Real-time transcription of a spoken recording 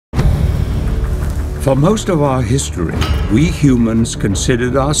For most of our history, we humans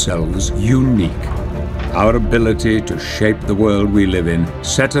considered ourselves unique. Our ability to shape the world we live in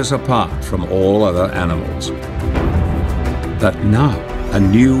set us apart from all other animals. But now, a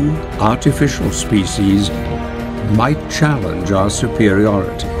new artificial species might challenge our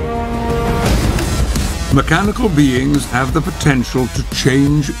superiority. Mechanical beings have the potential to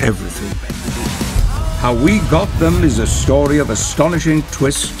change everything. How we got them is a story of astonishing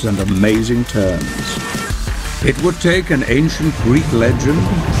twists and amazing turns. It would take an ancient Greek legend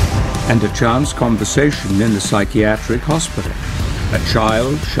and a chance conversation in the psychiatric hospital, a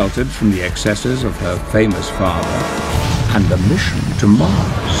child sheltered from the excesses of her famous father, and a mission to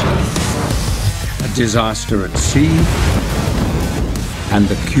Mars, a disaster at sea, and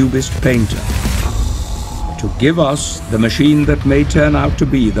the cubist painter, to give us the machine that may turn out to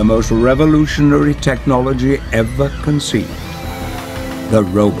be the most revolutionary technology ever conceived, the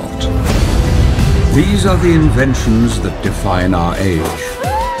robot. These are the inventions that define our age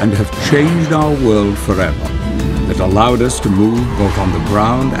and have changed our world forever, that allowed us to move both on the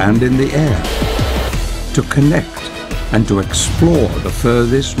ground and in the air, to connect and to explore the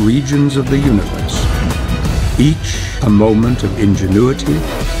furthest regions of the universe. Each a moment of ingenuity,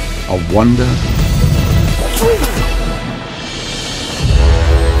 of wonder,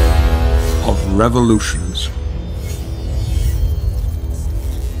 of revolutions.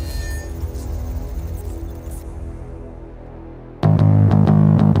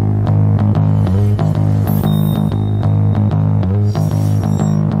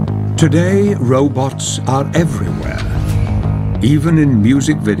 Today, robots are everywhere, even in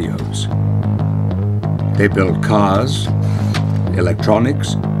music videos. They build cars,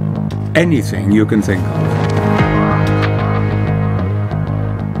 electronics, anything you can think of.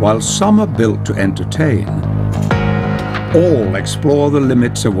 While some are built to entertain, all explore the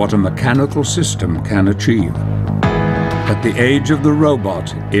limits of what a mechanical system can achieve. But the age of the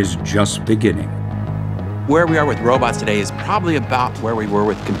robot is just beginning. Where we are with robots today is probably about where we were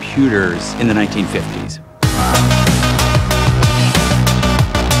with computers in the 1950s.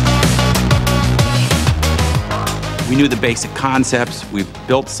 We knew the basic concepts, we've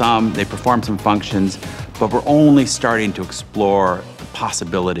built some, they perform some functions, but we're only starting to explore the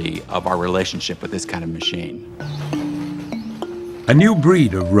possibility of our relationship with this kind of machine. A new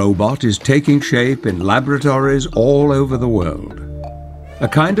breed of robot is taking shape in laboratories all over the world. A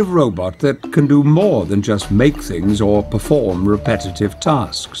kind of robot that can do more than just make things or perform repetitive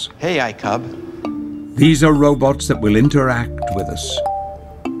tasks. Hey, iCub. These are robots that will interact with us,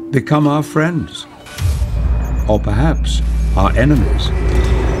 become our friends, or perhaps our enemies.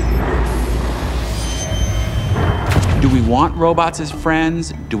 Do we want robots as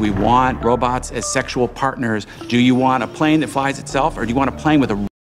friends? Do we want robots as sexual partners? Do you want a plane that flies itself, or do you want a plane with a